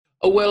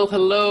Oh, well,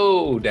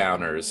 hello,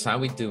 Downers. How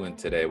we doing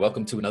today?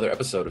 Welcome to another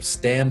episode of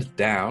Stand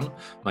Down.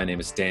 My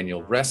name is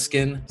Daniel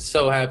Reskin.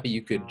 So happy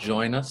you could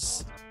join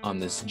us on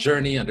this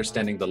journey,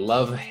 understanding the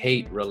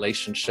love-hate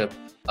relationship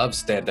of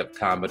stand-up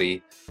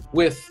comedy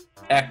with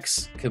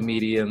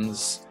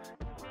ex-comedians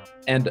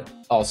and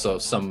also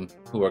some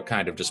who are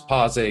kind of just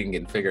pausing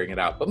and figuring it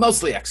out, but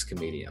mostly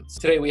ex-comedians.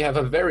 Today we have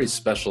a very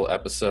special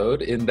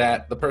episode in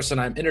that the person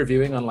I'm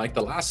interviewing, unlike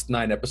the last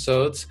 9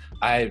 episodes,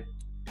 I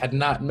had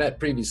not met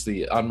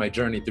previously on my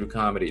journey through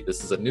comedy.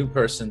 This is a new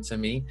person to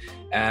me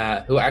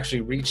who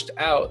actually reached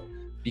out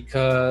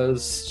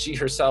because she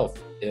herself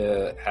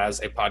has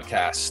a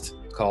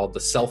podcast called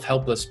the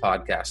Self-Helpless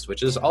Podcast,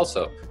 which is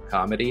also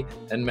comedy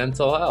and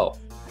mental health.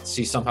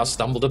 She somehow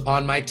stumbled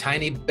upon my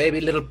tiny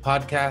baby little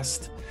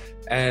podcast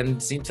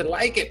and seemed to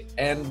like it.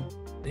 And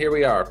here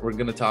we are. We're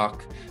going to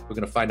talk. We're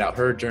going to find out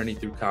her journey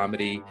through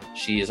comedy.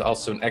 She is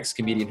also an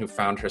ex-comedian who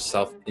found her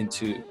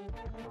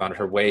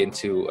way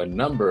into a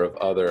number of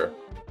other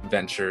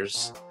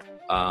ventures,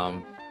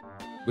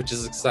 which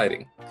is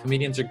exciting.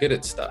 Comedians are good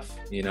at stuff,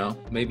 you know?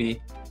 Maybe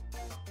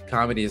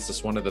comedy is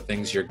just one of the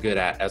things you're good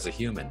at as a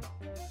human,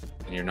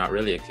 and you're not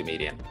really a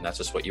comedian. And that's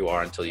just what you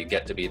are until you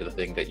get to be the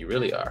thing that you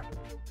really are.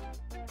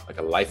 Like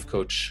a life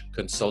coach,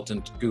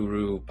 consultant,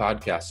 guru,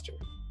 podcaster.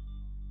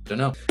 Don't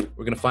know.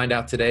 We're going to find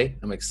out today.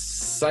 I'm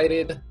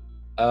excited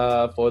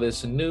for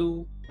this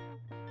new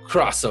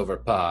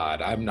crossover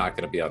pod. I'm not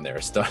going to be on there.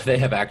 They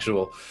have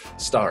actual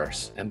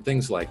stars and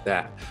things like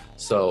that.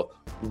 So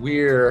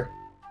we're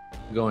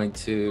going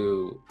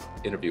to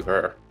interview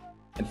her,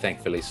 and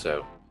thankfully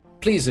so.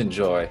 Please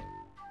enjoy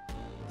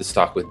this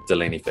talk with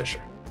Delaney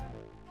Fisher.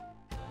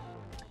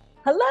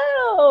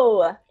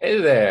 Hello. Hey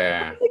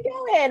there. How's it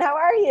going? How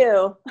are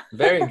you?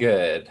 Very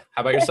good.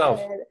 How about yourself?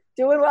 Good.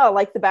 Doing well.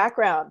 Like the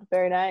background.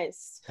 Very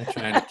nice. I'm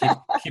trying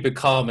to keep it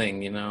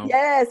calming, you know.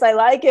 Yes, I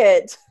like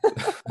it.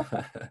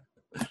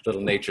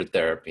 Little nature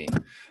therapy.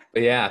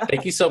 But yeah,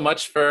 thank you so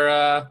much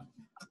for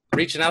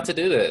reaching out to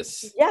do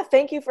this. Yeah,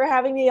 thank you for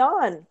having me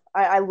on.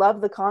 I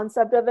love the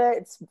concept of it.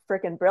 It's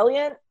freaking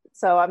brilliant.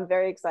 So I'm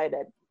very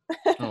excited.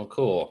 Oh,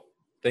 cool.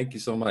 Thank you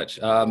so much.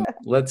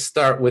 Let's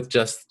start with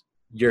just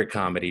your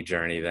comedy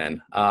journey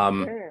then.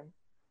 Sure.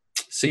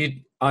 So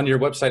on your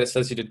website, it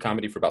says you did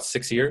comedy for about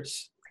 6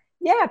 years.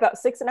 Yeah, about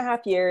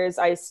 6.5 years.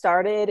 I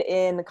started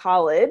in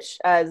college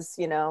as,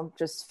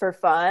 just for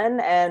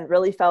fun, and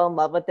really fell in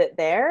love with it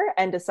there,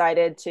 and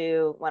decided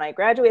to, when I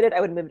graduated,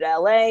 I would move to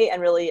LA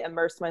and really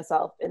immerse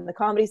myself in the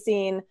comedy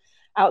scene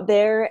out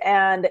there,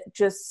 and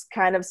just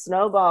kind of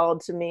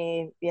snowballed to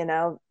me,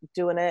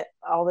 doing it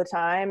all the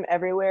time,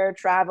 everywhere,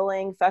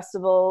 traveling,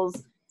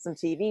 festivals, some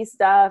TV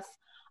stuff.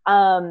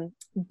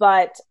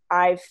 But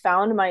I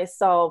found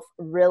myself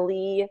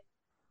really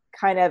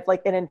kind of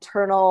like an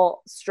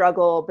internal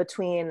struggle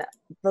between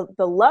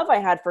the love I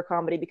had for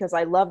comedy, because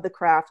I love the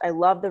craft, I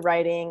love the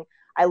writing,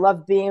 I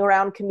love being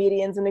around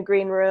comedians in a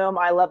green room,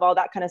 I love all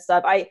that kind of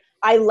stuff.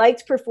 I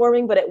liked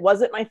performing, but it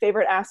wasn't my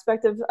favorite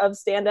aspect of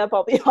stand-up,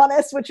 I'll be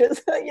honest, which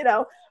is,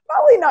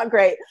 probably not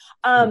great.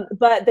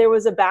 But there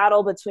was a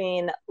battle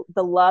between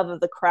the love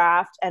of the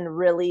craft and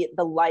really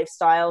the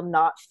lifestyle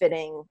not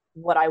fitting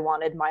what I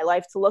wanted my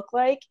life to look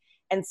like.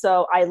 And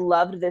so I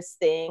loved this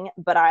thing,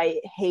 but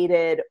I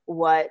hated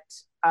what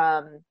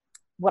I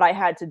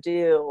had to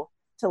do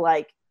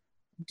to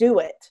do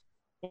it.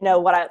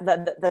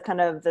 The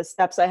kind of the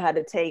steps I had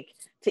to take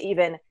to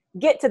even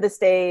get to the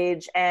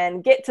stage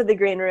and get to the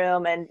green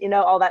room and,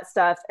 all that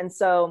stuff. And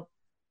so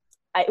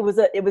it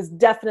was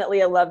definitely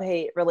a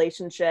love-hate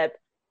relationship,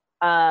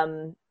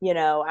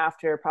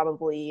 after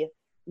probably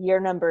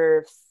year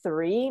number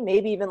 3,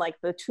 maybe even like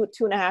the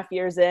 2.5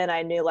 years in,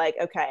 I knew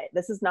okay,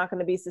 this is not going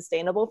to be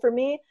sustainable for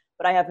me,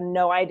 but I have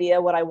no idea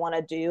what I want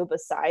to do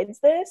besides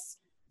this.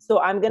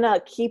 So I'm going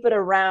to keep it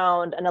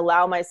around and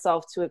allow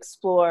myself to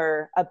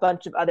explore a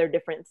bunch of other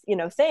different,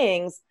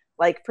 things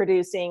like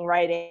producing,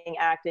 writing,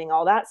 acting,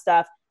 all that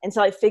stuff,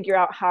 until I figure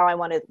out how I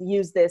want to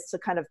use this to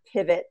kind of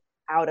pivot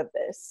out of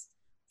this.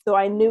 So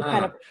I knew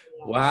kind of.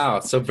 Wow.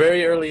 So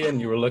very early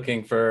in, you were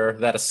looking for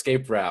that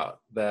escape route.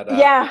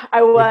 Yeah,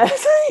 I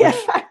was.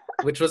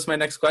 Which was my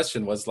next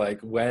question, was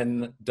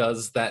when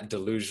does that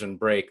delusion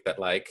break that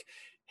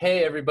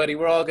hey, everybody,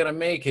 we're all going to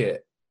make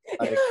it?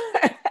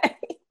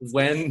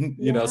 When,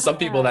 some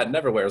people that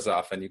never wears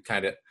off, and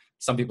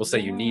some people say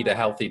you need a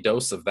healthy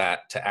dose of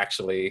that to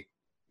actually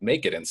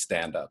make it in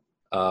stand-up.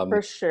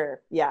 For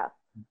sure. Yeah.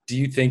 Do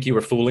you think you were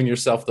fooling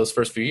yourself those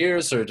first few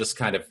years, or just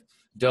kind of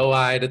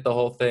doe-eyed at the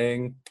whole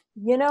thing?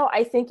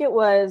 I think it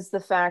was the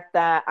fact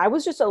that I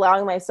was just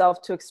allowing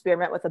myself to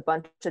experiment with a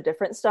bunch of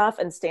different stuff,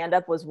 and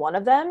stand-up was one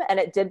of them. And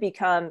it did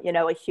become,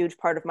 a huge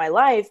part of my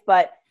life,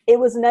 but it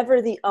was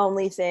never the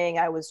only thing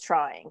I was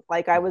trying.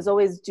 I was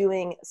always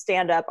doing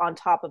stand-up on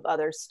top of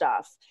other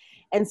stuff.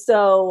 And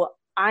so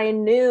I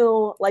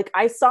knew,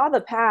 I saw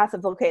the path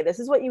of, okay, this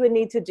is what you would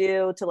need to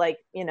do to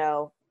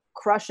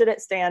crush it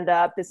at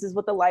stand-up. This is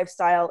what the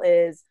lifestyle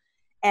is.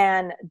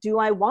 And do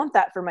I want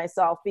that for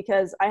myself?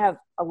 Because I have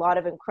a lot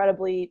of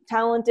incredibly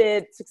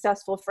talented,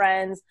 successful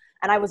friends,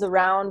 and I was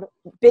around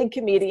big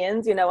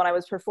comedians, you know, when I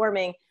was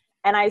performing,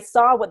 and I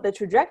saw what the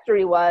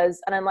trajectory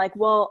was. And I'm like,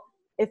 well,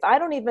 if I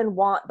don't even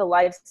want the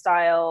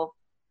lifestyle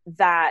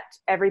that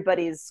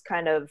everybody's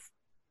kind of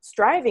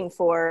striving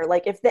for,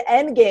 like if the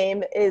end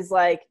game is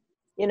like,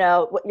 you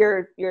know, what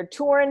you're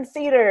touring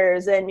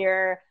theaters and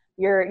you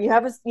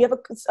have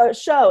a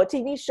show, a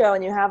TV show,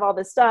 and you have all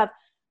this stuff.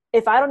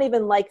 If I don't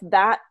even like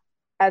that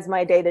as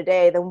my day to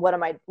day, then what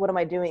am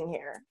I doing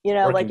here? You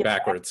know, Working like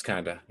backwards,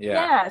 kind of. Yeah.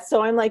 Yeah.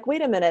 So I'm like,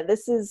 wait a minute,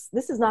 this is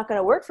not going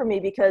to work for me,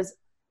 because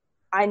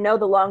I know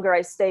the longer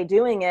I stay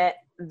doing it,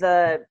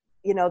 the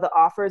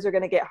offers are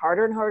going to get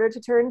harder and harder to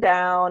turn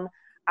down.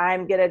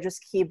 I'm going to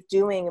just keep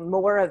doing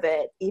more of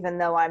it, even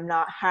though I'm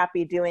not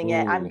happy doing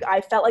it.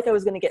 I felt like I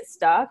was going to get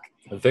stuck.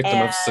 A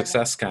victim of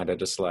success, kind of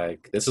just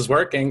like, this is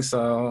working.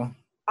 So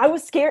I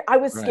was scared. I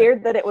was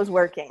scared that it was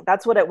working.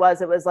 That's what it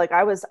was. It was like,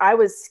 I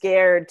was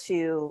scared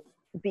to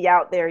be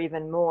out there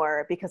even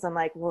more, because I'm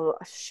like, well,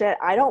 shit,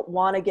 I don't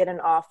want to get an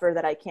offer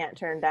that I can't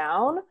turn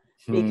down,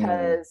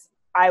 because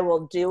I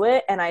will do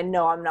it, and I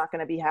know I'm not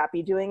going to be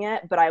happy doing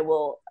it, but I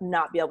will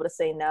not be able to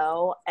say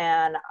no.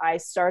 And I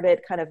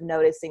started kind of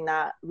noticing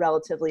that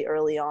relatively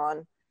early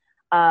on.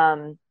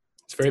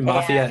 It's very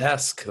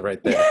mafia-esque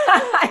right there.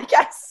 I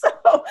guess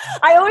so.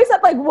 I always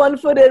have like one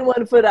foot in,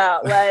 one foot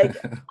out. Like,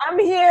 I'm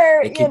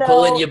here, they keep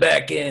pulling you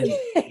back in.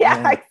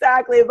 Yeah,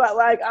 exactly. But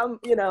like, I'm,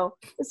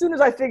 as soon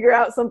as I figure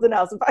out something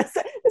else, as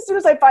soon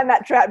as I find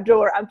that trap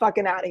door, I'm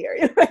fucking out of here.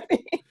 You know what I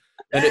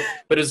mean?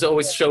 But it's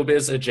always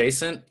showbiz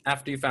adjacent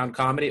after you found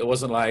comedy. It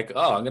wasn't like,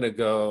 oh, I'm going to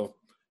go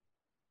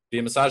be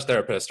a massage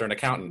therapist or an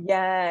accountant.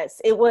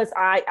 Yes, it was.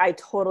 I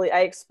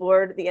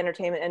explored the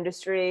entertainment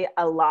industry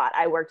a lot.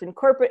 I worked in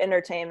corporate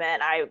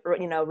entertainment. I,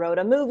 wrote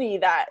a movie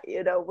that,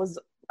 was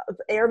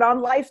aired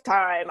on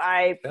Lifetime.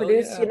 I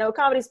produced, a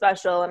comedy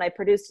special, and I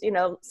produced,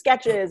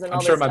 sketches and all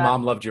this stuff. I'm sure my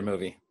mom loved your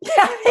movie,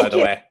 yeah, by the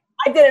way.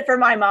 I did it for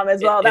my mom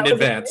as well. In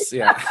advance,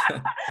 yeah.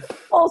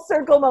 Full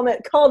circle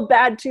moment, called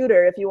Bad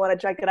Tutor, if you want to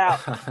check it out.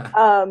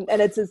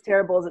 And it's as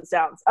terrible as it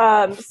sounds.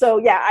 So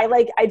yeah,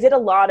 I did a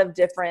lot of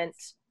different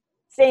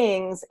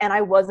things, and I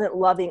wasn't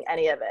loving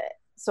any of it.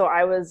 So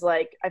I was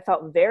like, I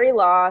felt very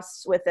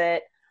lost with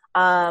it.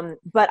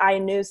 But I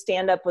knew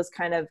stand-up was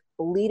kind of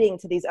leading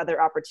to these other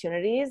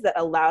opportunities that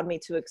allowed me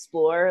to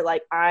explore.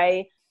 Like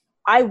I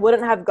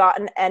wouldn't have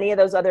gotten any of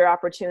those other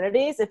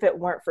opportunities if it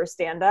weren't for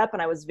stand-up,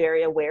 and I was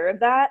very aware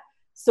of that.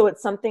 So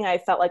it's something I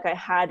felt like I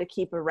had to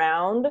keep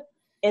around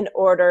in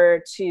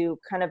order to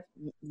kind of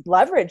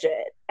leverage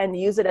it and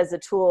use it as a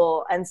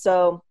tool. And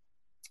so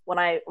when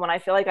I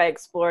feel like I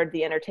explored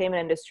the entertainment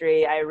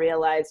industry, I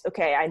realized,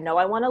 okay, I know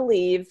I want to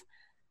leave.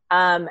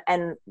 And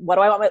what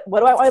do I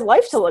want my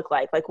life to look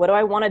like? Like, what do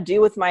I want to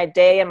do with my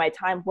day and my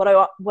time? What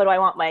do I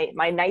want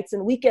my nights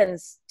and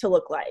weekends to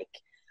look like?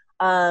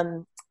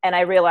 And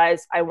I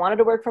realized I wanted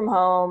to work from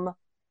home.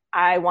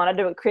 I wanted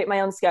to create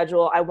my own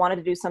schedule. I wanted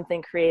to do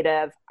something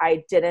creative.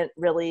 I didn't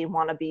really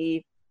want to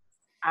be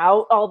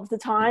out all the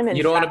time. And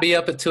you don't want to be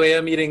up at 2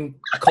 a.m. eating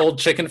cold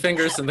chicken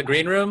fingers in the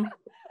green room?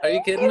 Are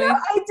you kidding me?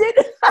 I did.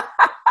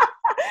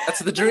 That's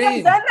the dream.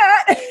 I've done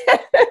that.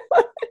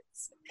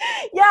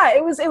 Yeah,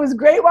 it was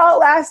great while it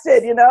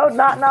lasted,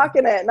 not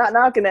knocking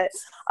it.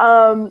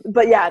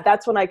 But yeah,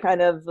 that's when I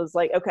kind of was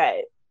like,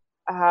 okay,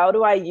 how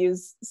do I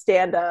use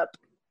stand-up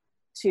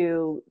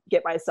to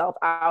get myself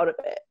out of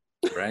it?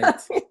 Right.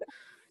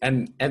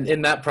 And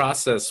in that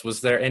process,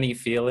 was there any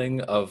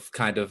feeling of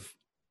kind of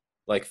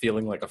like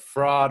feeling like a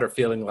fraud, or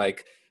feeling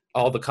like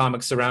all the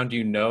comics around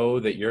you know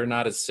that you're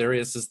not as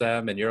serious as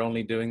them and you're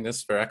only doing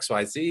this for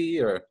XYZ?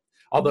 Or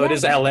although it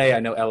is LA, I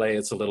know LA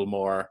is a little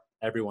more,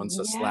 everyone's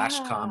a slash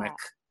comic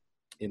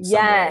in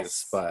some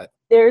ways, but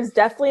there's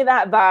definitely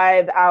that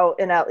vibe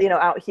out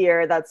out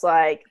here that's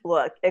like,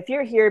 look, if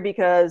you're here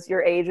because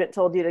your agent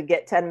told you to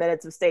get 10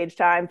 minutes of stage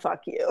time,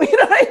 fuck you. You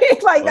know what I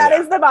mean? Like, that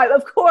is the vibe,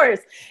 of course.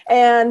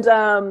 And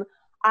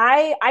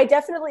I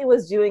definitely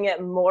was doing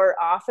it more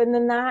often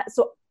than that.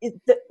 So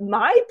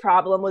my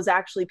problem was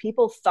actually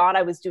people thought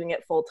I was doing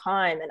it full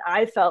time, and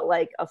I felt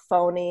like a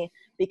phony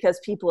because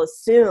people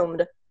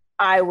assumed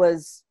I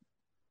was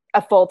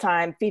a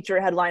full-time feature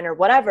headliner,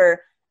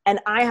 whatever, and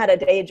I had a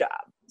day job.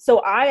 So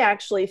I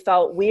actually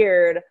felt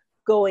weird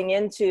going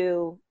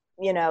into,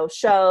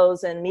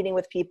 shows and meeting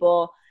with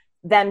people,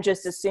 them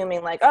just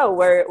assuming like, oh,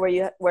 where are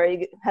you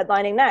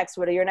headlining next?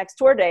 What are your next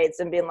tour dates?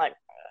 And being like,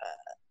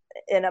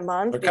 in a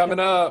month. We're coming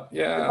up.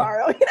 Yeah.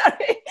 Tomorrow. You know what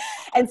I mean?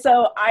 And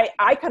so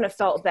I kind of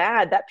felt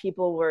bad that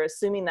people were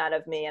assuming that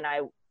of me, and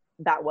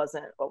that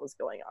wasn't what was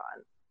going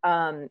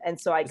on. And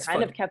so I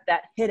kind of kept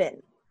that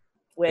hidden.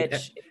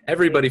 Which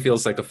everybody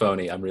feels like a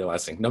phony, I'm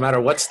realizing, no matter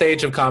what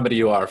stage of comedy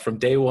you are, from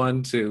day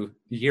one to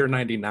year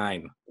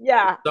 99.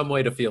 Yeah. Some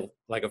way to feel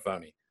like a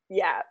phony.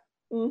 Yeah.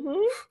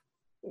 Mm-hmm.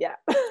 Yeah.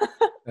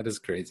 That is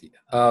crazy.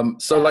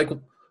 So like,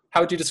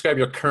 how would you describe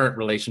your current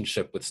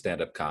relationship with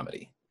stand-up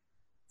comedy?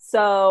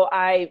 So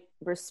I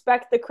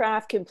respect the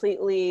craft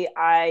completely.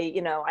 I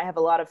have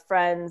a lot of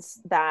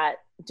friends that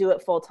do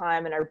it full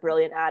time and are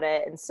brilliant at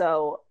it. And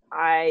so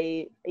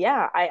I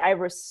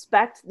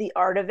respect the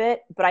art of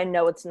it, but I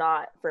know it's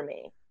not for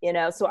me,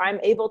 so I'm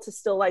able to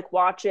still like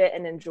watch it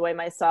and enjoy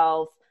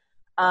myself.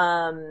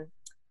 But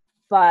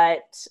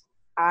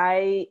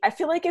I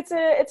feel like it's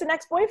an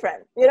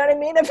ex-boyfriend. You know what I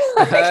mean? I feel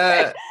like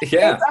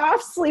yeah, it's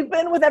off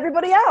sleeping with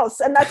everybody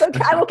else, and that's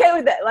okay. I'm okay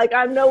with it. Like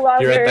I'm no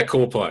longer. You're at the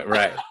cool point,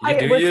 right?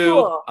 We're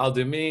cool. I'll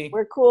do me.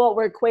 We're cool.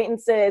 We're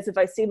acquaintances. If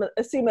I see him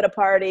at a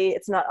party,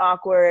 it's not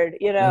awkward,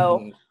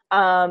 Mm-hmm.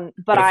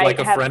 But if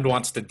But a friend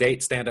wants to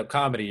date stand-up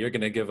comedy, you're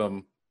going to give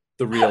them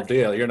the real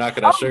deal. You're not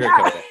going to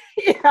sugarcoat it.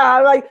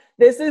 Yeah, like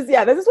this is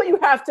what you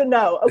have to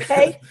know.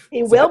 Okay,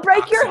 he will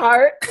break your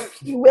heart.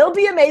 He will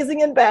be amazing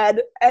in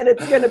bed, and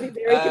it's going to be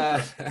very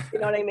good. You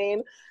know what I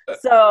mean?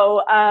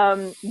 So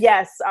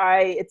yes,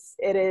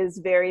 it is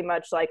very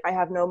much like I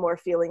have no more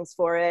feelings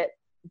for it,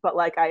 but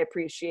like I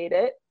appreciate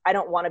it. I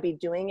don't want to be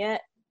doing it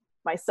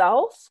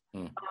myself,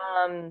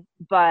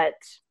 but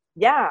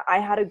yeah, I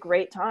had a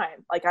great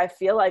time. Like I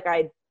feel like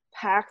I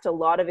packed a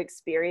lot of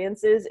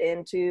experiences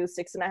into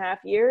 6.5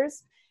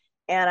 years.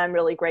 And I'm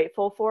really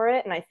grateful for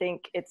it. And I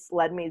think it's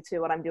led me to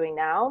what I'm doing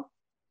now.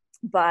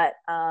 But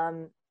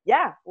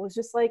it was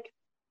just like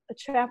a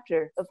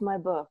chapter of my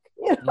book.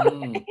 You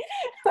know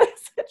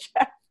It's a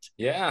chapter.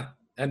 Yeah.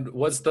 And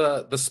was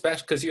the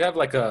special, because you have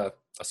like a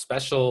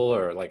special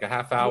or like a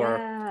half hour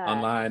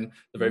online,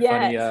 the very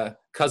funny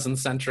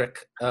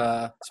cousin-centric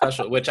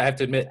special, which I have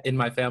to admit, in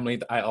my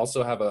family, I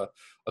also have a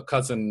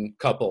cousin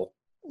couple.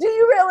 Do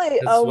you really?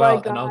 Oh my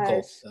gosh. An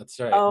uncle. That's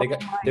right.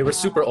 They were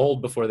super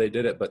old before they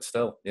did it, but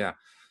still, yeah.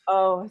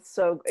 Oh,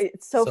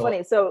 it's so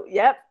funny. So,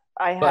 yep,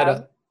 I have.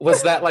 But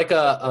was that like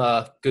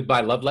a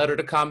goodbye love letter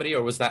to comedy,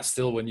 or was that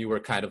still when you were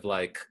kind of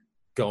like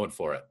going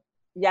for it?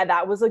 Yeah,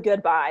 that was a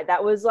goodbye.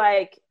 That was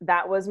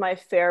my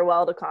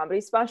farewell to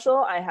comedy special.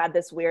 I had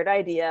this weird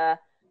idea,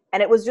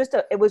 and it was just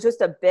a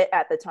bit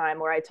at the time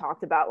where I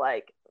talked about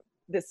like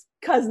this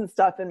cousin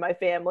stuff in my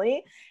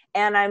family.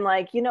 And I'm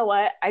like, you know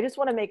what? I just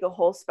want to make a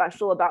whole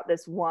special about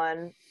this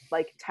one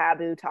like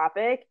taboo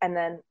topic and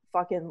then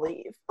fucking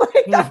leave.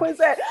 Like that was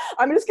it.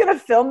 I'm just going to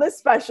film this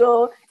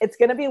special. It's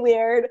going to be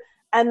weird.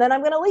 And then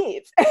I'm going to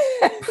leave.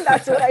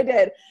 That's what I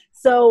did.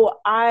 So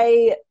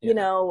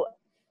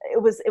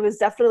it was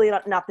definitely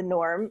not the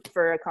norm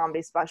for a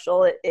comedy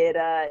special. It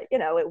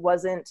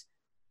wasn't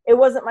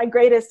my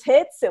greatest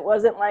hits. It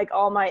wasn't like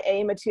all my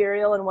A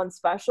material in one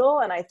special.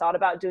 And I thought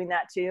about doing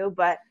that too,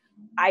 but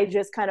I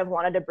just kind of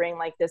wanted to bring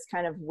like this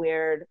kind of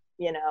weird,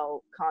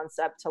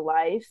 concept to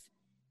life.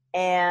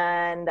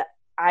 And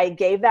I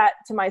gave that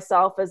to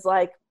myself as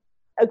like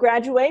a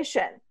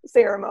graduation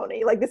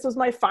ceremony. Like this was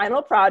my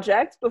final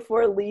project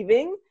before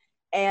leaving.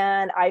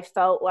 And I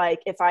felt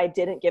like if I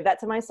didn't give that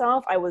to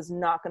myself, I was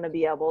not going to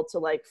be able to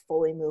like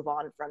fully move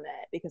on from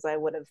it, because I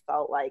would have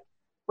felt like,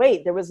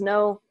 wait, there was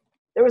no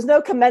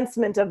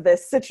commencement of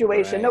this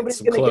situation. Right.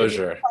 Nobody's going to give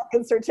you a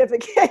fucking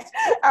certificate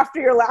after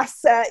your last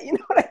set. You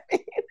know what I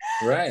mean?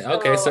 Right. So,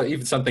 okay. So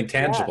even something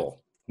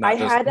tangible,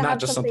 not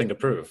just something to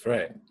prove.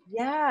 Right.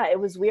 Yeah. It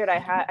was weird. I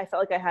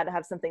felt like I had to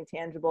have something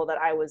tangible that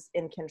I was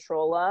in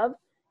control of.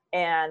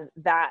 And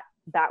that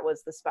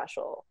was the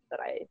special that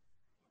I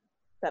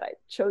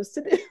chose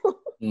to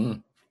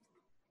do.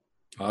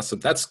 Awesome.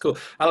 That's cool.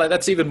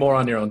 That's even more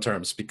on your own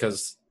terms,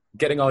 because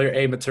getting all your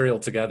A material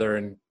together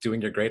and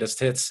doing your greatest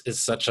hits is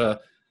such a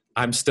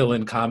I'm still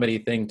in comedy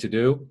thing to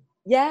do.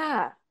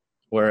 Yeah.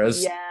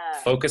 Whereas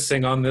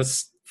focusing on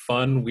this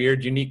fun,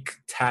 weird, unique,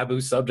 taboo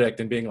subject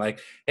and being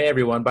like, hey,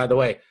 everyone, by the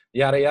way,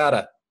 yada,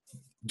 yada,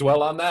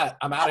 dwell on that.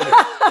 I'm out of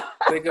here.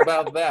 Think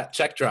about that.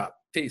 Check drop.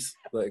 Peace.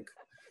 Like,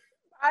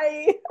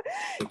 I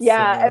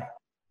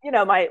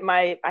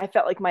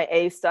felt like my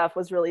A stuff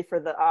was really for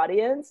the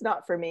audience,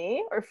 not for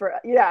me, or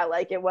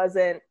like it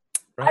wasn't.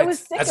 Right. I was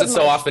sick as it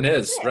so often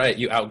is, right?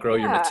 You outgrow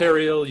your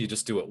material, you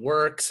just do what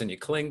works and you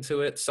cling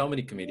to it. So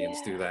many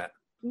comedians do that.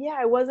 Yeah,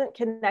 I wasn't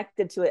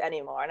connected to it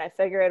anymore. And I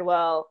figured,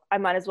 well, I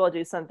might as well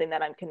do something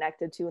that I'm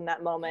connected to in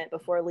that moment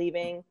before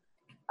leaving.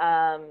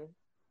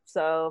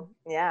 So,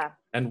 yeah.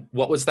 And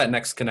what was that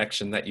next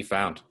connection that you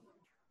found?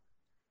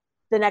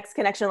 The next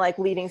connection, like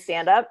leading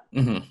stand-up?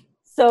 Mm-hmm.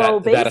 So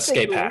that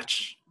escape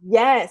hatch.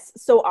 Yes.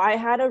 So I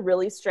had a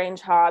really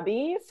strange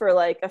hobby for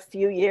like a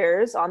few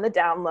years on the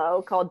down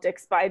low called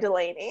Dicks by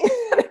Delaney.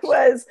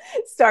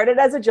 It started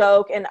as a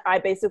joke. And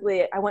I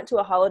went to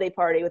a holiday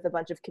party with a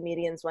bunch of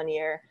comedians one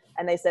year,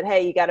 and they said,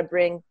 hey, you got to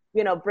bring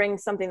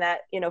something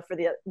that, for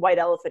the white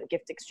elephant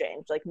gift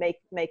exchange, like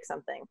make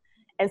something.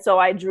 And so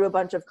I drew a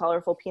bunch of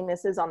colorful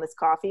penises on this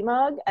coffee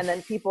mug, and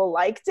then people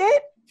liked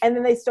it. And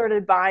then they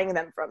started buying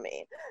them from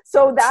me.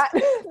 So that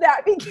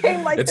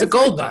became like it's a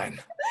gold mine.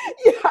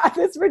 Yeah,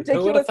 this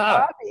ridiculous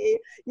hobby.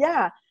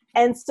 Yeah.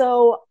 And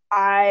so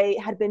I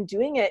had been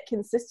doing it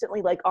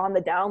consistently, like on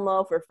the down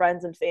low for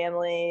friends and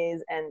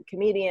families and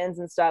comedians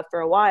and stuff for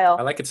a I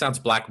while. like it sounds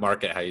black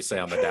market how you say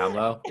on the down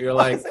low. You're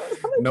like,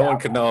 no one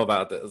could know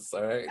about this.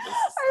 All right.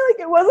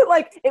 It wasn't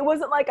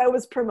like I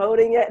was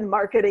promoting it and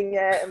marketing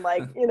it and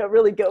like,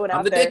 really going I'm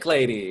out the there. dick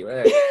lady.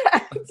 Right.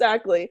 Yeah,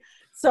 exactly.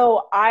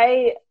 So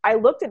I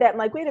looked at it and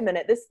like, wait a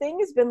minute, this thing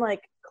has been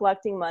like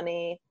collecting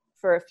money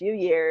for a few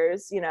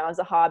years, as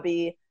a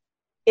hobby.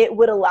 It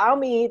would allow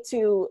me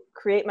to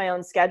create my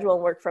own schedule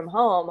and work from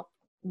home.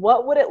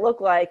 What would it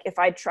look like if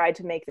I tried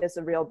to make this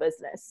a real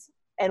business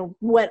and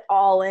went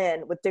all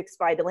in with Dick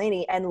Spy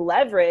Delaney and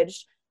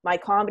leveraged my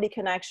comedy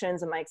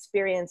connections and my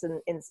experience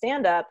in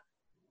stand-up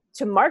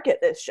to market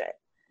this shit?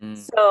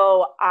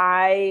 So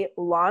I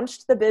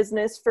launched the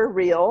business for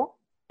real,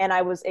 and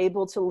I was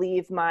able to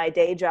leave my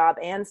day job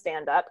and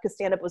stand-up, because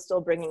stand-up was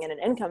still bringing in an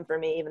income for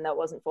me, even though it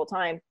wasn't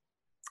full-time.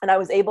 And I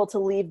was able to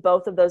leave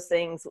both of those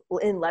things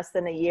in less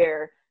than a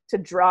year to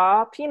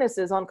draw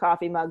penises on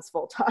coffee mugs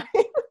full time.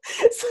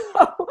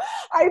 So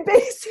I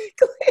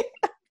basically,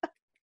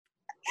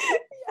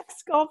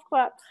 yes, golf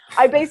clap.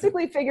 I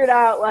basically figured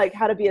out like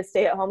how to be a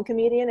stay-at-home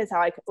comedian is how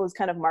I was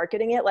kind of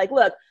marketing it. Like,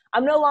 look,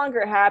 I'm no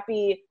longer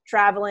happy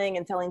traveling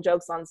and telling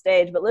jokes on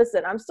stage, but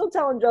listen, I'm still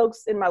telling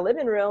jokes in my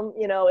living room,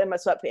 in my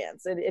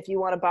sweatpants. And if you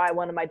want to buy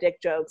one of my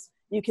dick jokes,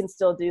 you can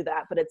still do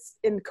that, but it's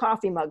in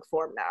coffee mug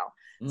form now.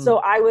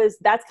 So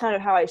that's kind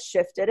of how I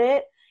shifted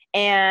it.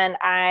 And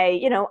I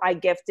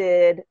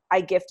gifted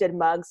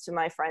mugs to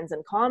my friends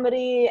in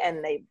comedy,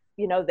 and they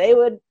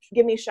would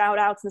give me shout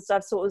outs and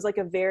stuff. So it was like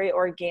a very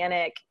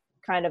organic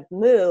kind of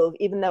move,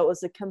 even though it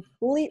was a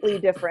completely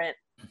different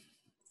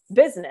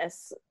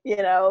business,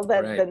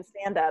 than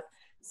stand up.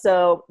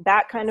 So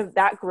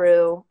that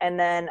grew. And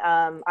then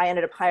I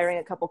ended up hiring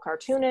a couple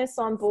cartoonists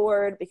on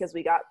board because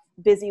we got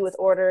busy with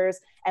orders,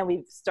 and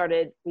we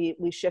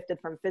shifted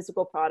from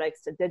physical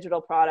products to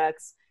digital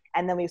products.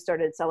 And then we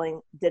started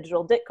selling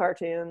digital dick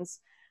cartoons.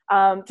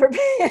 And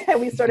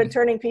we started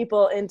turning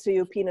people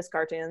into penis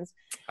cartoons.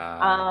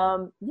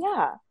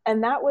 Yeah.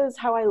 And that was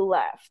how I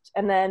left.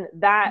 And then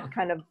that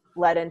kind of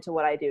led into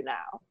what I do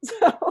now.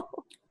 So,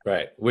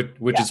 right.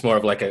 Which is more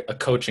of like a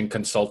coaching,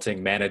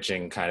 consulting,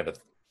 managing kind of a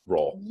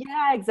role.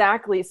 Yeah,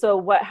 exactly. So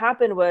what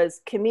happened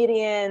was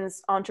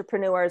comedians,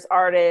 entrepreneurs,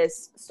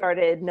 artists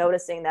started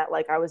noticing that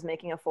like I was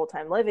making a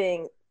full-time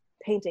living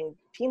painting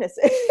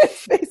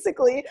penises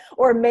basically,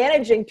 or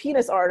managing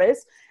penis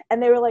artists.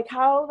 And they were like,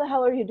 how the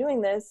hell are you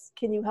doing this?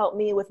 Can you help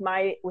me with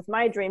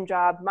my dream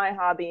job, my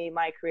hobby,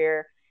 my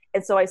career?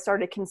 And so I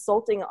started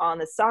consulting on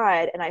the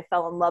side, and I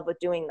fell in love with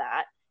doing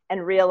that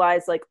and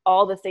realized like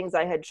all the things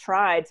I had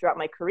tried throughout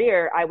my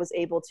career, I was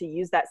able to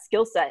use that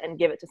skill set and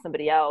give it to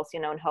somebody else,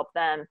 and help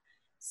them.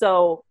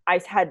 So I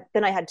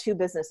had two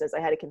businesses. I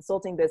had a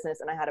consulting business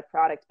and I had a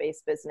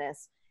product-based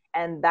business.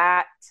 And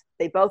that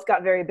they both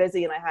got very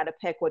busy, and I had to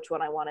pick which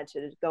one I wanted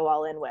to go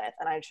all in with.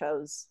 And I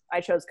chose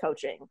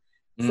coaching.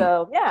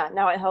 So yeah,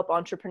 now I help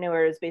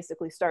entrepreneurs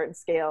basically start and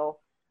scale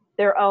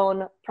their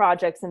own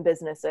projects and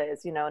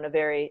businesses, in a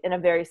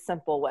very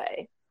simple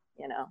way,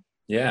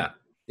 Yeah.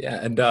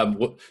 Yeah. And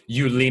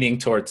you leaning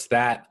towards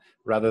that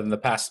rather than the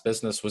past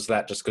business, was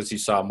that just because you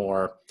saw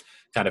more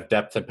kind of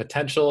depth and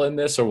potential in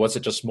this, or was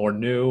it just more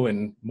new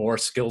and more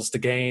skills to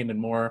gain and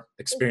more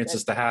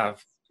experiences to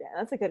have? Yeah,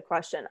 that's a good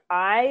question.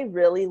 I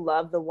really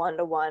love the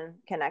one-to-one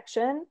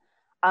connection.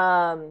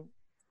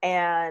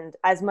 And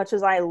as much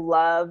as I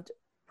loved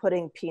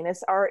putting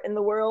penis art in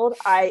the world,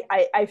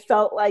 I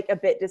felt like a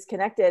bit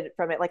disconnected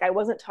from it. Like I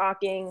wasn't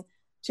talking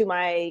to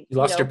my You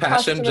lost your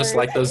passion, customers. just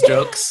like those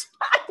jokes,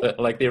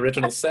 like the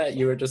original set.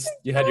 You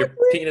had your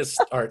penis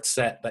art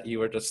set that you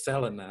were just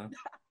selling now.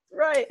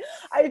 Right.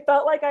 I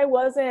felt like I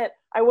wasn't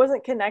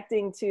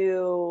connecting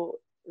to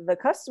the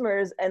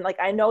customers, and like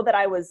I know that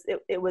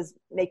it was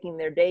making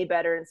their day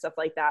better and stuff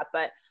like that,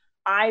 but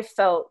I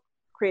felt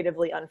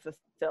creatively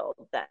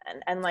unfulfilled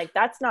then. And like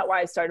that's not why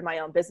I started my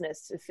own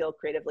business, to feel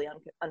creatively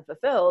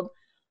unfulfilled.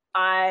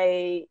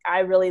 I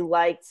really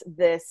liked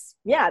this.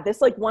 Yeah,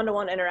 this like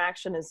one-to-one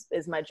interaction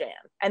is my jam.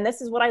 And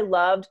this is what I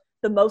loved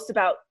the most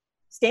about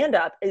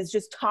stand-up, is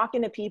just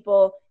talking to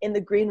people in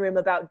the green room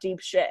about deep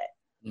shit.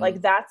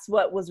 Like that's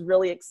what was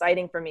really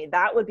exciting for me.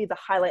 That would be the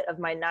highlight of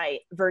my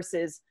night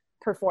versus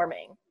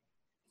performing.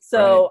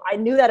 So right. I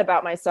knew that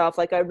about myself.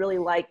 Like I really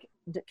like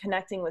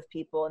connecting with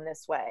people in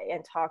this way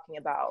and talking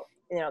about,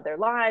 their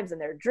lives and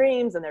their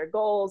dreams and their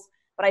goals.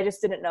 But I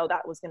just didn't know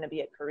that was going to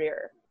be a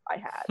career I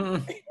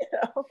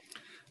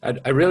had.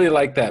 I really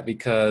like that,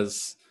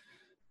 because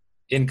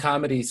in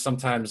comedy,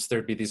 sometimes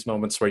there'd be these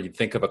moments where you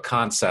think of a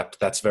concept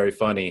that's very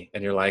funny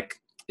and you're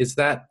like, is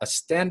that a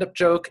stand-up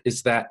joke?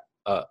 Is that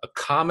a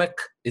comic?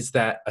 Is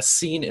that a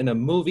scene in a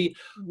movie?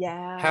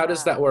 Yeah. How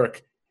does that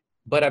work?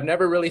 But I've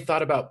never really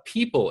thought about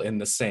people in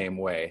the same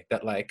way,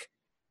 that like,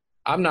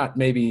 I'm not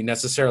maybe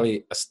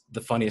necessarily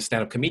the funniest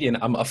stand-up comedian.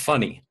 I'm a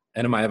funny.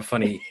 And am I a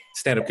funny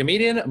stand-up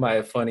comedian? Am I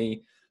a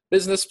funny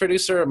business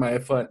producer? Am I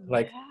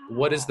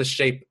what is the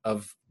shape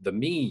of the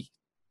me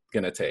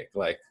gonna take?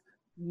 Like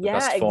the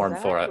best form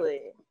for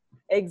it?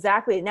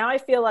 Exactly. Now I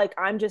feel like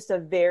I'm just a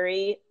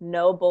very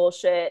no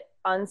bullshit,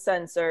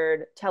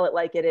 uncensored, tell it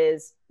like it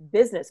is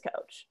business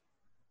coach.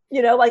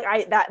 You know, like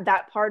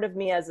that part of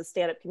me as a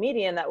stand-up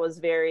comedian that was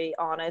very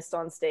honest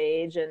on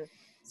stage and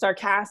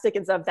sarcastic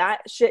and stuff,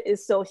 that shit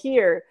is still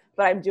here,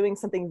 but I'm doing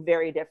something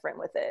very different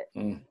with it.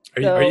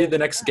 Are you the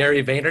next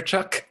Gary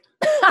Vaynerchuk?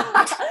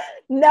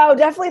 No,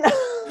 definitely not.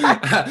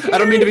 I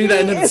don't mean to be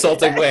that in an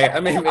insulting way. I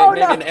mean,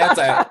 maybe an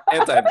anti.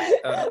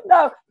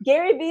 No,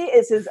 Gary Vee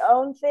is his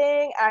own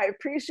thing. I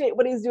appreciate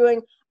what he's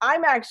doing.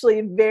 I'm actually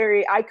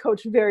I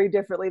coach very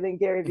differently than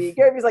Gary Vee.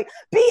 Gary Vee's like,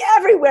 be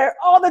everywhere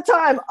all the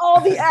time, all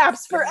the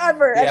apps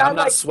forever. Yeah, and I'm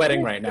not like,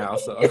 sweating right now.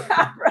 So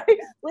yeah, right.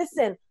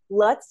 Listen,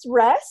 let's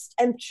rest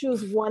and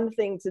choose one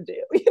thing to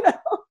do. You know,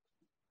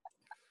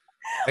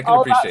 I can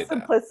appreciate that.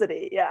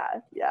 Simplicity.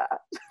 Yeah.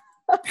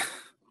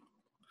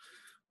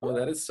 Well,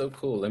 that is so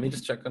cool. Let me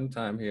just check on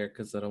time here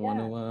because I don't want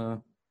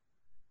to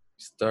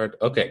start.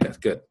 Okay, that's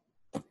good.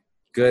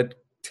 Good.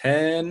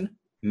 10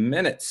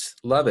 minutes.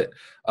 Love it.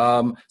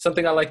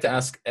 Something I like to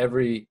ask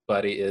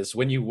everybody is,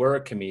 when you were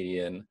a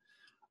comedian,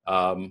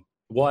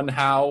 one,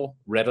 how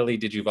readily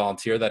did you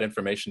volunteer that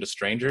information to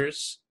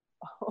strangers?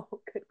 Oh,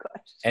 good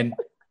question. And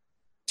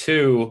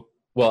two,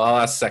 well, I'll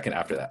ask second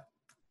after that.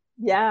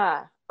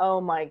 Yeah.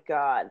 Oh my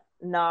God.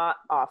 Not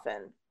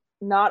often.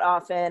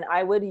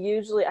 I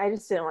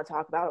just didn't want to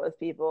talk about it with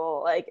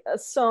people. Like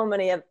so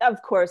many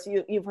of course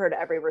you've heard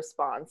every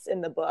response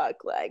in the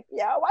book. Like,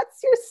 yeah,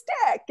 what's your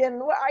stick?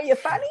 And are you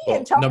funny? Well,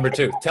 and number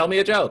two, tell me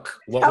a joke.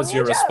 What was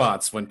your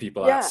response when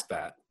people asked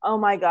that? Oh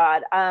my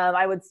God.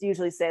 I would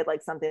usually say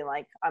like something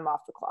like, I'm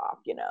off the clock,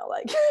 you know,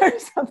 like, or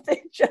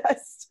something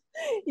just,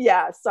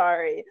 yeah,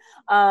 sorry.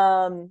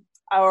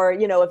 Or,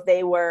 you know,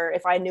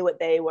 if I knew what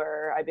they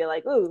were, I'd be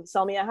like, ooh,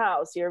 sell me a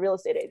house. You're a real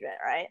estate agent,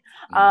 right?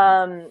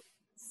 Mm-hmm.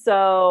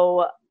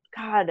 So,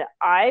 God,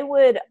 I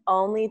would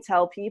only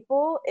tell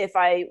people if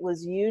I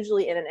was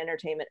usually in an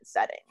entertainment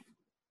setting.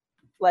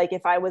 Like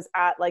if I was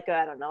at like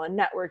a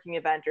networking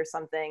event or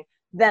something,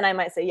 then I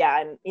might say, yeah,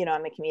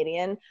 I'm a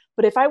comedian.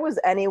 But if I was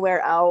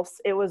anywhere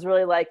else, it was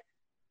really like,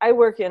 I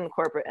work in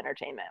corporate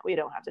entertainment. We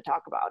don't have to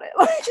talk about it.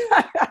 Like,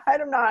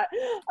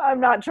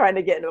 I'm not trying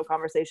to get into a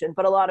conversation,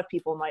 but a lot of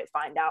people might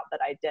find out that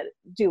I did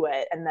do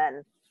it and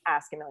then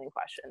ask a million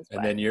questions.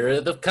 And then you're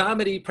the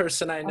comedy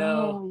person I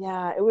know. Oh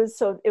yeah. It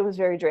was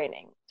very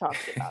draining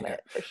talking about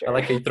it for sure. I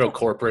like how you throw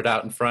corporate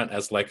out in front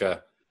as like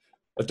a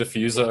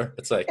diffuser.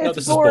 It's like, no,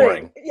 this boring. is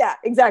boring. Yeah,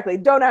 exactly.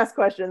 Don't ask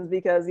questions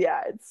because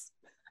it's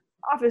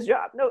office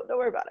job. No, don't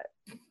worry about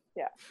it.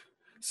 Yeah.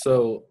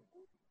 So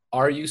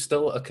are you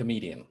still a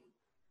comedian?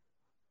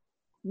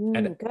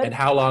 And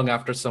how long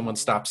after someone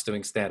stops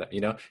doing stand-up?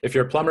 You know, if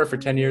you're a plumber for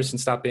 10 years and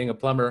stop being a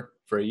plumber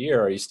for a year,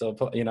 are you still,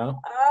 you know?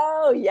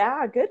 Oh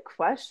yeah, good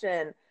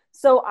question.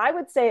 So I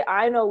would say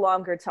I no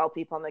longer tell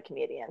people I'm a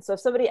comedian. So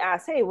if somebody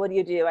asks, hey, what do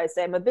you do? I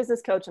say I'm a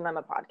business coach and I'm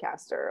a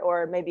podcaster.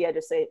 Or maybe I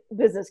just say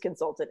business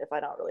consultant if I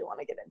don't really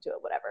want to get into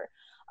it, whatever.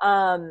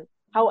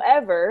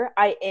 However,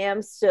 I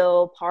am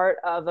still part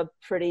of a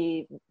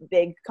pretty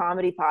big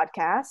comedy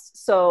podcast.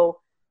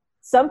 So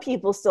some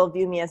people still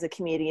view me as a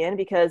comedian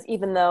because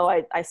even though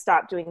I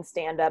stopped doing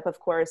stand-up, of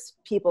course,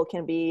 people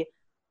can be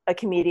a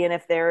comedian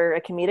if they're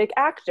a comedic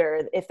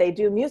actor. If they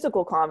do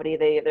musical comedy,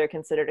 they're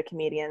considered a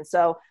comedian.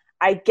 So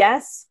I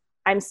guess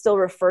I'm still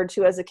referred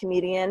to as a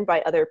comedian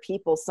by other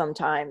people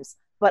sometimes,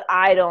 but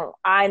I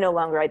no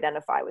longer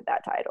identify with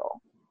that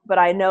title. But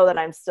I know that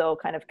I'm still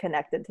kind of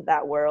connected to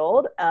that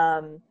world.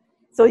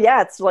 So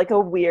yeah, it's like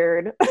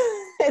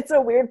it's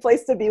a weird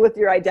place to be with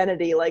your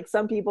identity. Like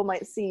some people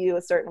might see you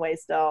a certain way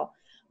still,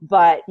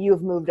 but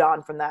you've moved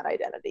on from that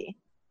identity.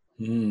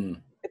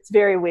 It's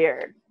very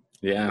weird.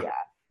 Yeah.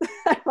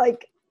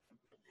 Like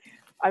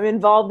I'm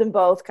involved in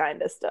both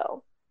kind of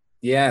still.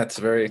 Yeah, it's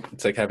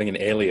like having an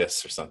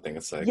alias or something.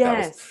 It's like,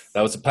 yes,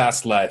 that was a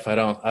past life. I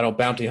don't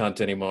bounty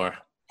hunt anymore.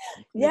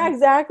 Yeah,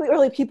 exactly. Or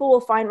like people will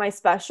find my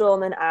special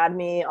and then add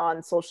me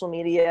on social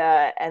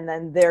media and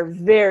then they're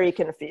very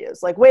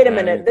confused. Like, wait a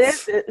minute,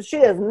 she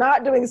is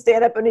not doing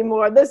stand-up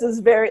anymore. This is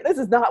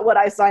not what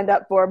I signed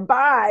up for.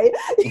 Bye.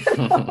 You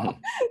know?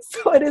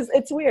 So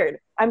it's weird.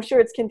 I'm sure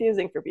it's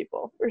confusing for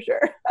people, for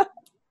sure.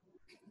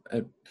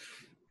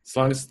 As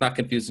long as it's not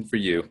confusing for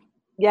you.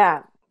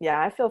 Yeah,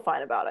 I feel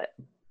fine about it.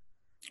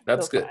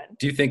 That's good. Fine.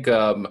 Do you think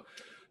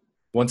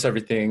once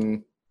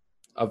everything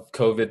of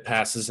COVID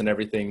passes and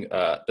everything,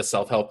 the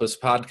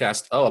Self-Helpist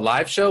podcast, a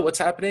live show? What's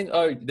happening?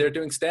 Oh, they're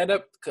doing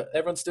stand-up?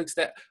 Everyone's doing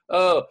stand-up.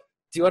 Oh,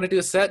 do you want to do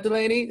a set,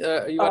 Delaney?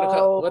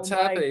 What's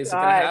happening? Is it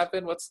going to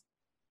happen?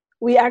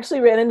 We actually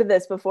ran into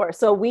this before.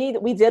 So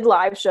we did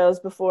live shows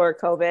before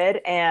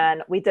COVID,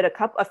 and we did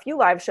a few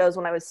live shows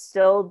when I was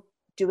still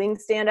doing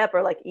stand-up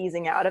or like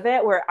easing out of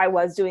it, where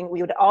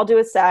we would all do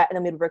a set and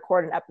then we'd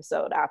record an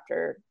episode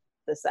after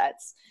the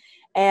sets.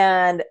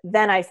 And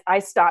then I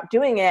stopped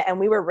doing it and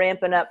we were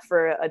ramping up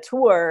for a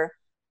tour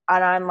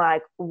and I'm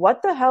like,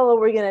 what the hell are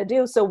we going to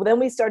do? So then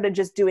we started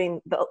just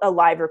doing a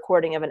live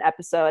recording of an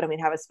episode and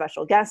we'd have a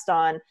special guest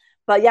on.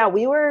 But yeah,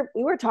 we were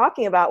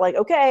talking about like,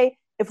 okay,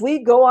 if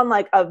we go on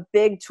like a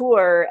big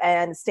tour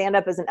and stand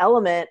up as an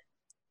element,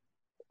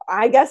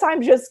 I guess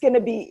I'm just going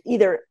to be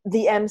either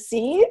the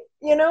MC,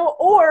 you know,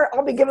 or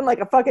I'll be given like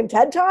a fucking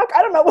TED talk.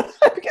 I don't know what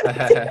I'm going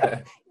to do.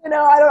 You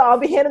know, I don't know. I'll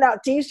be handing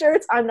out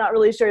t-shirts. I'm not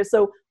really sure.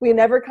 So we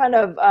never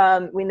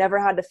we never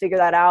had to figure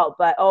that out.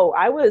 But,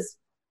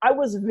 I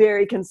was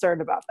very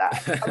concerned about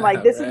that. I'm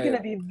like, this is going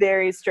to be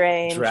very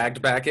strange. Dragged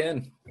back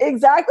in.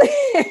 Exactly.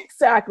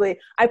 Exactly.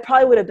 I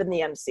probably would have been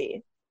the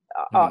MC,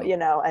 you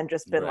know, and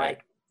just been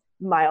like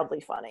mildly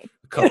funny.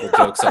 A couple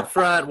jokes up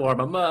front, warm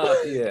them up.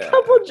 Yeah.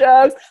 Couple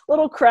jokes,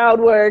 little crowd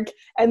work,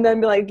 and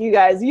then be like, you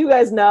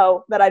guys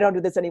know that I don't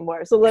do this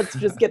anymore. So let's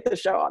just get the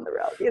show on the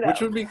road, you know.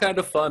 Which would be kind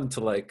of fun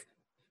to like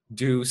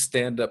do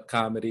stand-up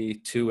comedy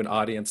to an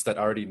audience that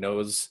already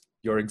knows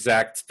your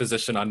exact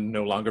position on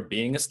no longer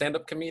being a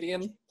stand-up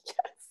comedian. Yes.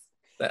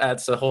 That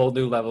adds a whole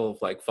new level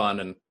of like fun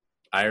and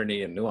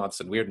irony and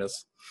nuance and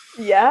weirdness.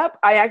 Yep.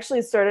 I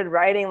actually started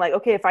writing like,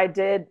 okay, if I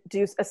did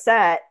do a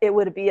set, it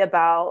would be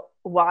about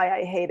why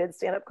I hated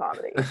stand-up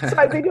comedy. So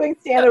I'd be doing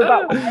stand-up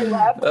about why I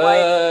left.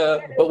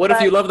 But what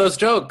if you love those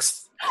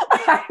jokes?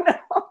 I know.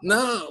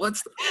 No,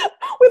 what's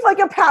with like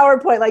a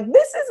PowerPoint, like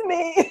this is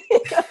me.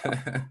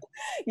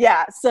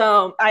 Yeah.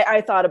 So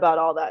I thought about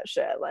all that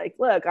shit. Like,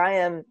 look,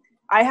 I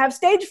have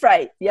stage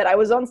fright, yet I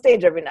was on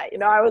stage every night. You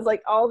know, I was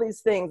like all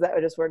these things that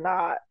just were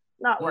not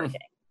working.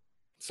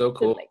 So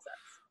cool. Didn't make sense.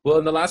 Well,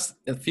 in the last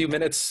few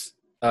minutes,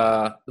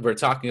 we're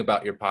talking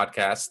about your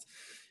podcast.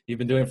 You've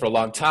been doing it for a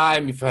long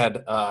time. You've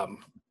had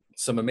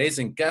some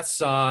amazing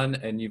guests on,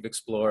 and you've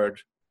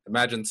explored,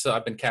 so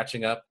I've been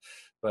catching up,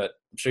 but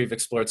I'm sure you've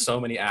explored so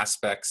many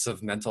aspects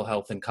of mental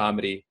health and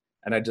comedy.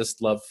 And I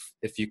just love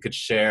if you could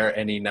share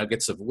any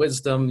nuggets of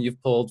wisdom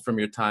you've pulled from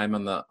your time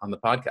on the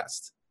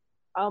podcast.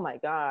 Oh my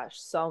gosh,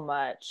 so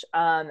much.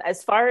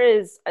 As far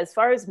as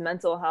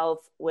mental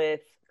health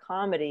with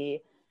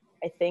comedy,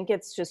 I think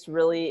it's just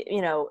really,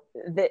 you know,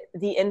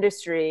 the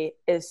industry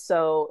is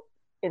so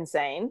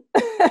insane.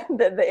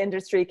 The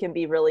industry can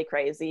be really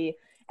crazy,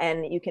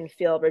 and you can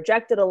feel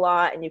rejected a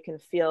lot, and you can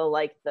feel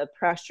like the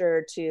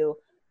pressure to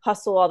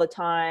hustle all the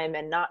time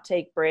and not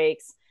take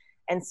breaks.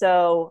 And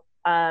so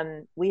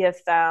we have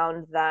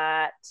found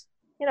that,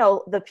 you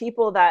know, the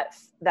people that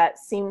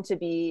seem to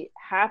be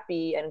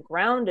happy and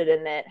grounded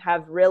in it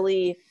have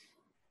really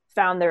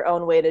found their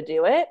own way to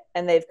do it,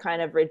 and they've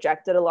kind of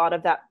rejected a lot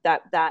of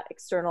that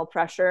external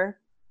pressure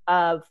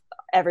of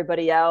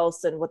everybody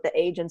else and what the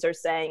agents are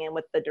saying and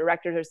what the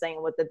directors are saying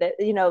and what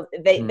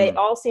they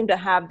all seem to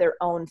have their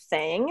own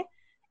thing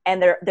and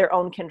their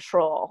own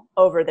control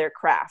over their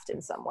craft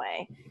in some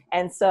way.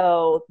 And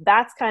so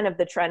that's kind of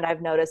the trend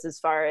I've noticed as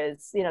far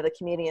as, you know, the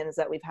comedians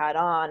that we've had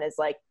on, is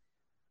like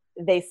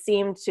they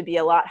seem to be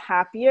a lot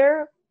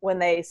happier when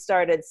they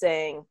started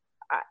saying,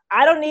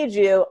 I don't need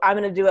you, I'm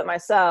going to do it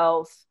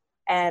myself.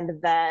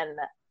 And then,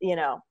 you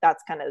know,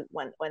 that's kind of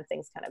when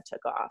things kind of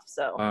took off.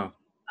 So, wow.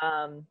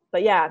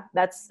 But yeah,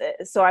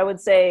 so I would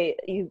say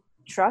you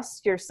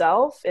trust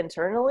yourself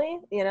internally,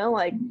 you know,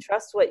 like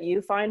trust what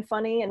you find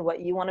funny and what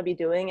you want to be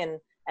doing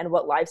and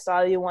what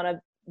lifestyle you want to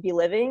be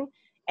living.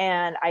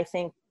 And I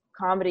think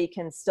comedy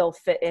can still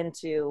fit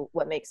into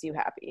what makes you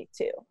happy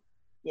too,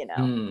 you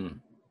know?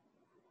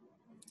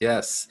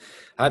 Yes.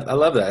 I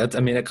love that. I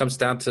mean, it comes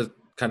down to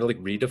kind of like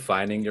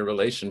redefining your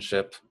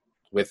relationship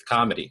with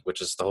comedy, which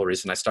is the whole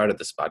reason I started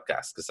this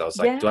podcast. Cause I was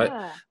like,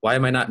 why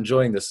am I not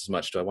enjoying this as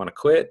much? Do I want to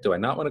quit? Do I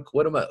not want to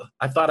quit?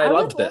 I thought I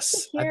loved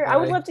this. I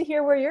would love to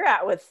hear where you're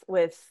at with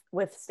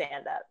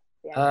stand up.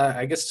 Yeah.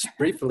 I guess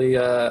briefly,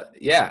 I'm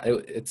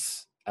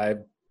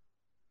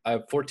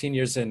 14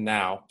 years in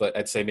now, but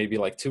I'd say maybe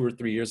like 2 or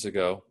 3 years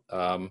ago,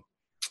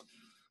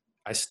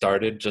 I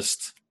started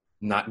just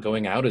not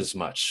going out as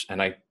much,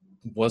 and I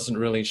wasn't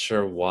really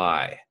sure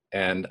why.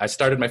 And I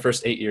started my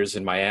first 8 years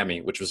in Miami,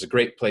 which was a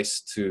great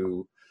place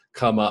to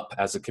come up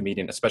as a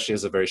comedian, especially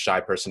as a very shy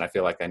person. I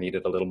feel like I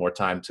needed a little more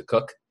time to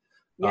cook.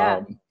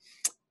 Yeah.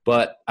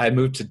 But I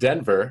moved to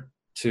Denver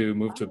to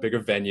move to a bigger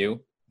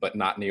venue, but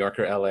not New York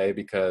or LA,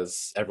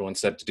 because everyone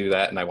said to do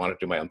that, and I wanted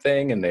to do my own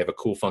thing, and they have a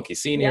cool, funky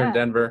scene here in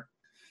Denver.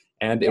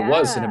 And it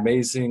was an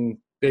amazing,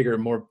 bigger,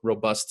 more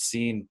robust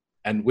scene,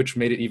 and which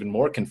made it even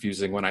more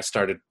confusing when I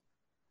started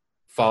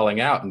falling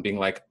out and being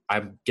like,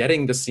 I'm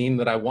getting the scene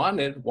that I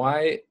wanted.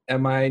 Why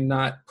am I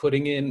not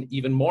putting in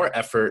even more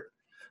effort?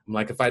 I'm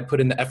like, if I'd put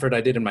in the effort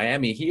I did in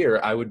Miami here,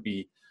 I would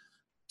be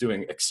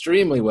doing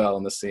extremely well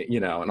in the scene,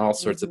 you know, and all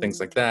sorts of things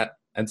like that.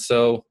 And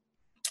so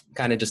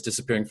kind of just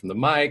disappearing from the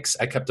mics.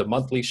 I kept a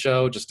monthly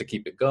show just to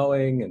keep it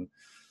going. And,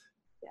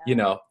 you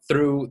know,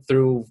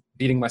 through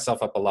beating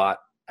myself up a lot,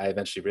 I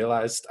eventually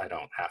realized I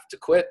don't have to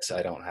quit.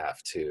 I don't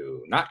have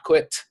to not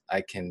quit.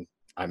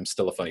 I'm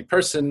still a funny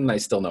person. I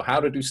still know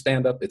how to do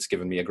stand-up. It's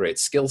given me a great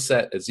skill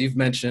set, as you've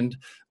mentioned,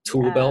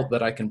 tool belt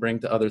that I can bring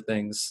to other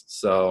things.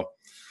 So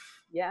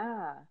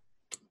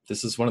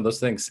this is one of those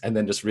things. And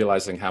then just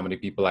realizing how many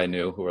people I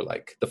knew who were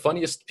like, the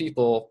funniest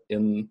people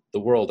in the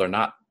world are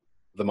not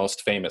the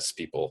most famous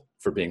people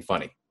for being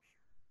funny.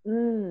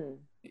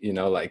 You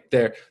know, like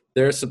the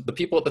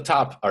people at the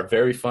top are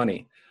very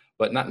funny,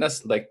 but not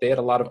necessarily, like they had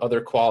a lot of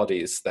other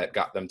qualities that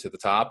got them to the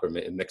top, or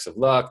a mix of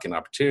luck and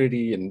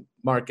opportunity and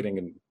marketing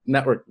and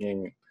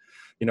networking.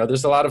 You know,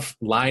 there's a lot of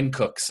line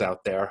cooks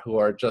out there who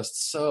are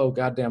just so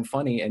goddamn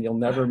funny, and you'll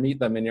never meet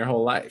them in your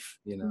whole life,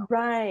 you know?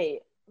 Right,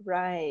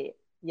 right.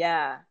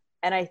 Yeah.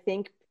 And I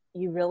think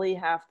you really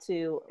have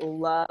to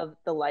love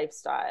the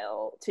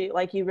lifestyle to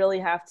like you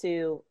have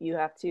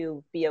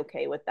to be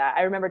okay with that.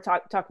 I remember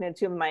talking to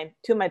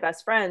two of my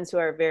best friends who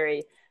are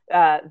very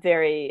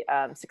very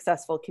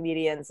successful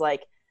comedians.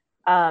 Like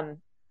um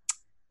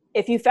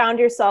if you found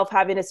yourself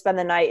having to spend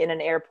the night in an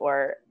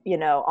airport, you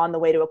know, on the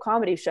way to a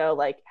comedy show,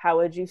 like how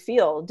would you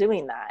feel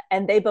doing that?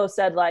 And they both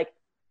said like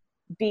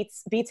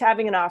beats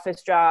having an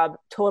office job,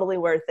 totally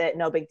worth it,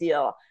 no big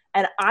deal.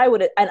 And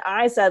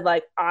I said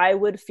like I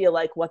would feel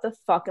like what the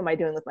fuck am I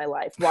doing with my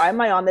life? Why am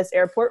I on this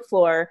airport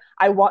floor?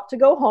 I want to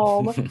go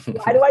home.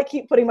 Why do I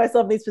keep putting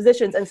myself in these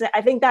positions? And so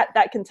I think that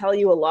can tell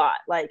you a lot.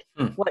 Like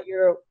what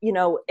you're, you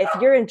know, if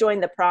you're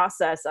enjoying the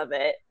process of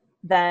it,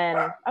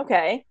 then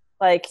okay,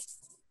 like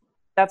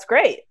that's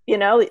great. You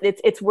know,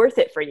 it's worth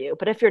it for you.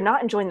 But if you're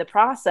not enjoying the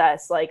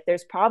process, like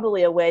there's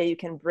probably a way you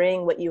can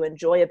bring what you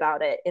enjoy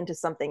about it into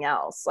something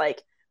else.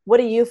 Like, what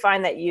do you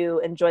find that you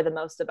enjoy the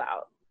most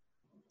about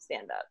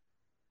stand up?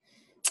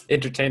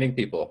 Entertaining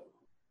people,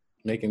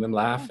 making them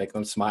laugh, making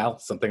them smile,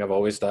 something I've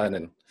always done.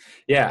 And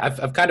yeah,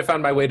 I've kind of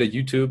found my way to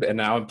YouTube, and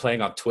now I'm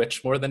playing on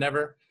Twitch more than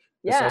ever.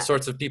 There's all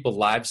sorts of people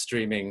live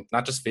streaming,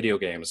 not just video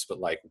games, but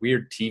like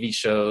weird TV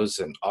shows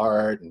and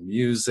art and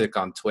music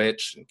on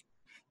Twitch. And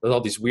there's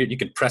all these weird, you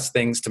can press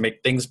things to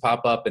make things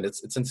pop up, and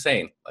it's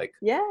insane. Like,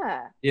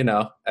 you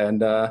know,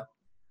 and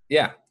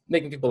yeah,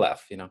 making people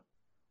laugh, you know.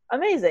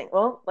 Amazing.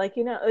 Well, like,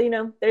 you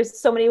know, there's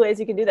so many ways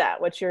you can do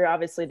that, which you're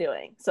obviously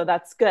doing. So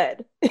that's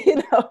good.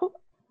 You know,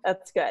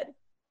 that's good.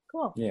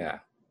 Cool. Yeah.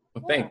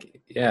 Well, thank you.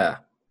 Yeah.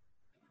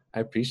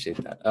 I appreciate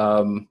that.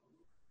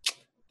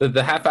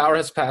 The half hour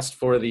has passed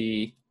for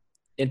the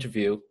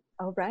interview.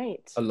 Oh,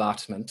 right.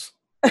 Allotment.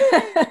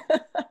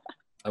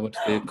 I want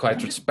to be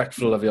quite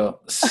respectful of your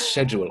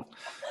schedule.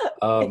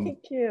 Thank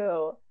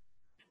you.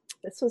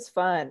 This was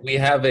fun. We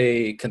have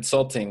a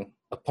consulting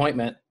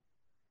appointment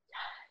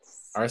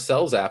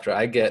ourselves after.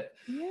 I get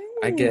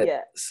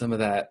some of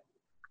that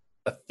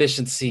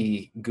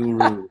efficiency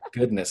guru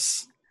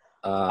goodness.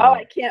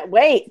 I can't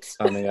wait.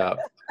 Coming up.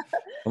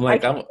 I'm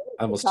like, I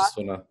almost just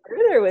want to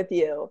further with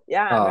you.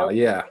 Yeah. Oh,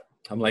 yeah.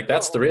 I'm like,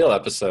 that's the real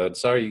episode.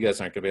 Sorry, you guys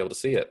aren't going to be able to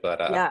see it, but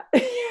yeah.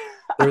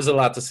 There was a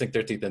lot to sink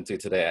their teeth into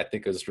today. I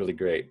think it was really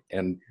great.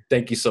 And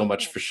thank you so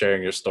much for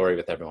sharing your story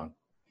with everyone.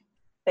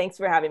 Thanks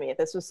for having me.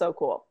 This was so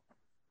cool.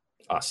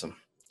 Awesome.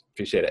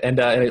 Appreciate it. And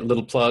a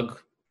little plug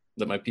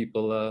that my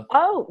people...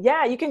 Oh,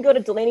 yeah. You can go to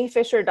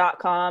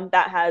DelaneyFisher.com.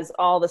 That has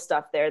all the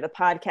stuff there. The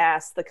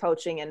podcast, the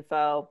coaching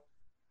info,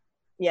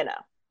 you know,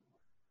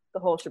 the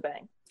whole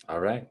shebang. All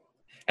right.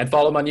 And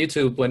follow them on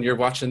YouTube when you're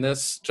watching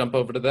this. Jump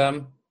over to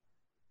them.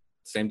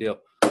 Same deal.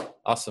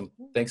 Awesome.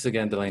 Thanks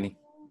again, Delaney.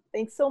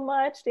 Thanks so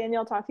much,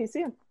 Daniel. I'll talk to you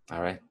soon.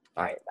 All right.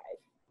 Bye. All right,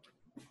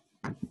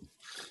 bye.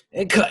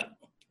 And cut.